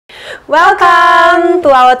Welcome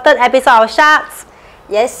to our third episode of Shucks.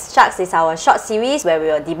 Yes, Shucks is our short series where we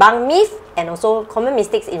will debunk myth and also common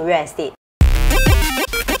mistakes in real estate.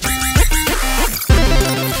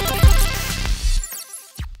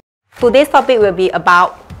 Today's topic will be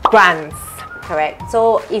about grants. Correct.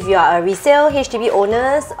 So if you are a resale HDB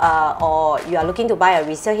owners or you are looking to buy a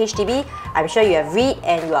resale HDB, I'm sure you have read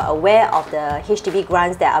and you are aware of the HDB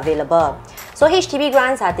grants that are available. So HDB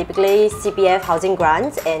grants are typically CPF housing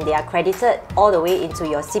grants and they are credited all the way into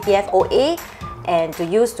your CPF OA and to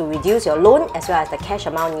use to reduce your loan as well as the cash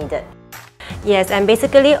amount needed. Yes, and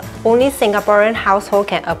basically only Singaporean household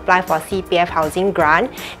can apply for CPF housing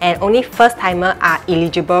grant and only first-timers are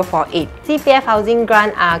eligible for it. CPF housing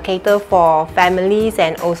grant are catered for families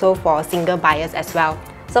and also for single buyers as well.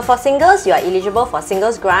 So for singles, you are eligible for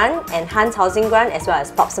singles grant, enhanced housing grant as well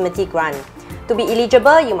as proximity grant. To be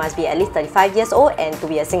eligible, you must be at least 35 years old and to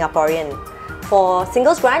be a Singaporean. For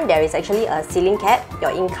singles grant, there is actually a ceiling cap.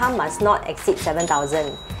 Your income must not exceed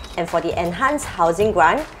 7,000. And for the enhanced housing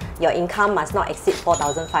grant, your income must not exceed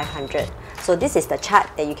 4,500. So this is the chart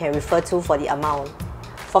that you can refer to for the amount.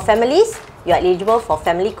 For families, you are eligible for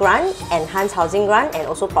family grant, enhanced housing grant and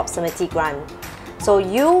also proximity grant. So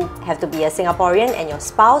you have to be a Singaporean and your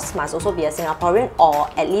spouse must also be a Singaporean or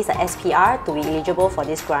at least a SPR to be eligible for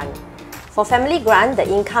this grant. For family grant, the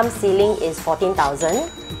income ceiling is 14,000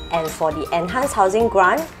 and for the enhanced housing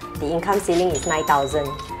grant, the income ceiling is 9,000.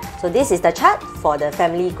 So this is the chart for the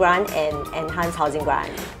family grant and enhanced housing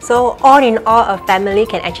grant. So all in all, a family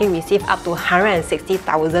can actually receive up to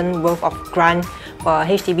 160,000 worth of grant for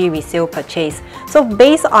HDB resale purchase. So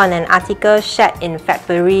based on an article shared in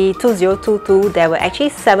February 2022, there were actually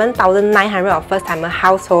 7,900 of first-timer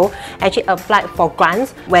households actually applied for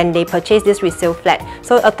grants when they purchased this resale flat.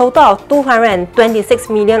 So a total of 226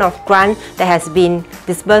 million of grant that has been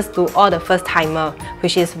disbursed to all the first-timer,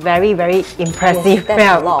 which is very, very impressive. Yes,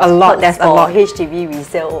 that's a lot. That's a lot. HDB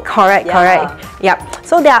resale. Correct. Yep.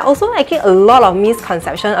 So there are also actually a lot of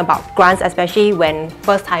misconceptions about grants, especially when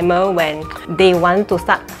first-timer, when they want to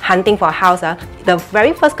start hunting for a house. The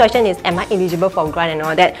very first question is, am I eligible for grant and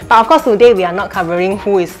all that? But of course today we are not covering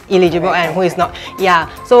who is eligible and who is not. Yeah,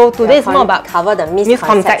 so today is more about cover the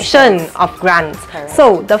misconception of grants. Correct.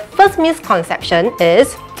 So the first misconception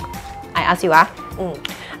is, I ask you,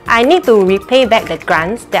 I need to repay back the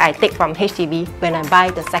grants that I take from HDB when I buy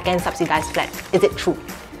the second subsidized flat. Is it true?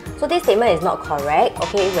 So this statement is not correct.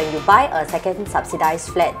 Okay, when you buy a second subsidized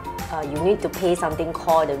flat, you need to pay something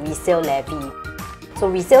called the resale levy. So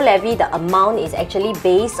resale levy, the amount is actually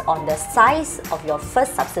based on the size of your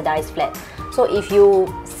first subsidized flat. So if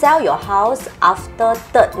you sell your house after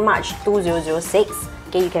 3rd March 2006,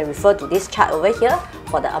 okay, you can refer to this chart over here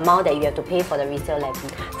for the amount that you have to pay for the resale levy.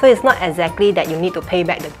 So it's not exactly that you need to pay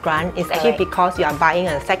back the grant, it's actually because you are buying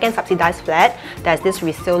a second subsidized flat, there's this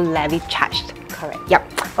resale levy charged. Correct.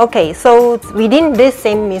 Yep. Okay, so within this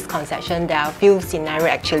same misconception, there are a few scenarios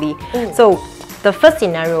actually. So the first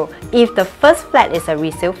scenario, if the first flat is a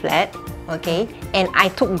resale flat, okay, and I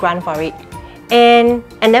took grant for it, and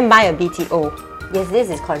then buy a BTO. Yes, this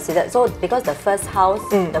is considered. So because the first house,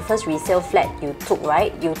 the first resale flat you took,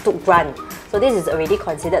 right? You took grant. So this is already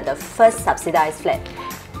considered the first subsidized flat.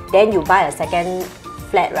 Then you buy a second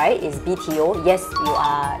flat, right? Is BTO. Yes, you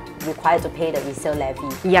are required to pay the resale levy.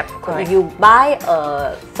 Yep, correct. If you buy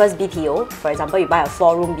a first BTO, for example, you buy a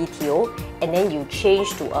 4-room BTO and then you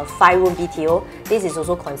change to a 5-room BTO, this is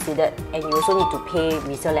also considered and you also need to pay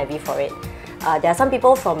resale levy for it. There are some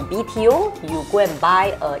people from BTO, you go and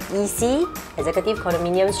buy a EC, executive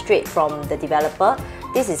condominium, straight from the developer.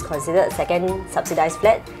 This is considered a second subsidized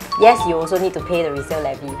flat. Yes, you also need to pay the resale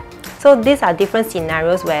levy. So these are different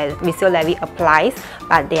scenarios where resale levy applies,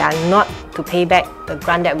 but they are not to pay back the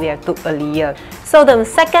grant that we have took earlier. So the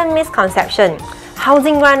second misconception,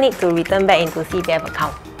 housing grant need to return back into CPF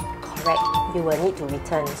account. Correct, you will need to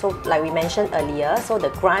return. So like we mentioned earlier, so the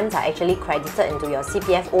grants are actually credited into your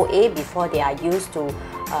CPF OA before they are used to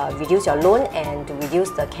reduce your loan and to reduce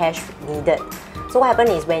the cash needed. So what happens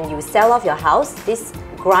is when you sell off your house, this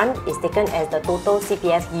grant is taken as the total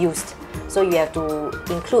CPF used. So you have to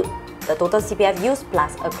include the total CPF used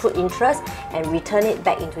plus accrued interest and return it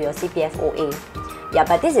back into your CPF OA. Yeah,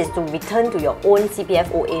 but this is to return to your own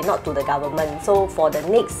CPF OA, not to the government. So for the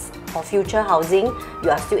next or future housing, you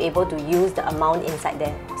are still able to use the amount inside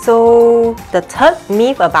there. So the third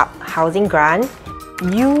myth about housing grant,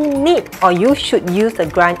 you need or you should use the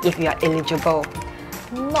grant if you are eligible.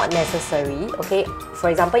 Not necessary, okay? For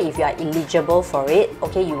example, if you are eligible for it,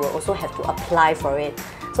 okay, you will also have to apply for it.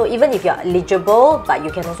 So even if you are eligible, but you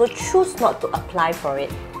can also choose not to apply for it.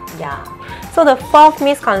 Yeah. So the fourth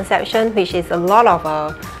misconception, which is a lot of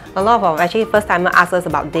A lot of actually first-timers ask us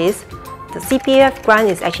about this. The CPF grant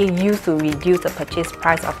is actually used to reduce the purchase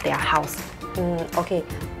price of their house. Okay,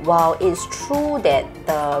 while it's true that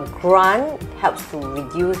the grant helps to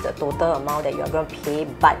reduce the total amount that you are going to pay,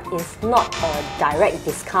 but it's not a direct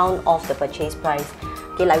discount off the purchase price.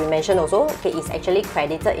 Okay, like we mentioned also, okay, it's actually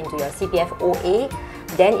credited into your CPF OA,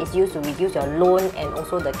 then it's used to reduce your loan and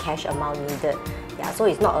also the cash amount needed. Yeah, so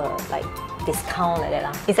it's not a like discount like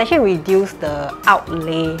that. It's actually reduce the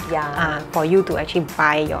outlay for you to actually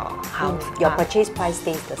buy your house. Your purchase price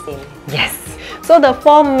stays the same. Yes. So the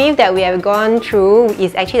 4 myths that we have gone through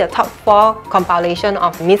is actually the top 4 compilation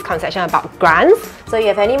of misconceptions about grants. So if you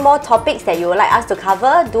have any more topics that you would like us to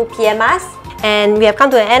cover, do PM us. And we have come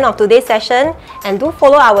to the end of today's session, and do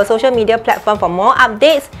follow our social media platform for more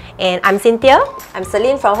updates. And I'm Cynthia. I'm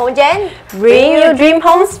Celine from HomeGen. Bring you dream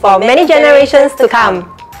homes for many generations to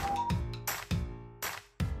come.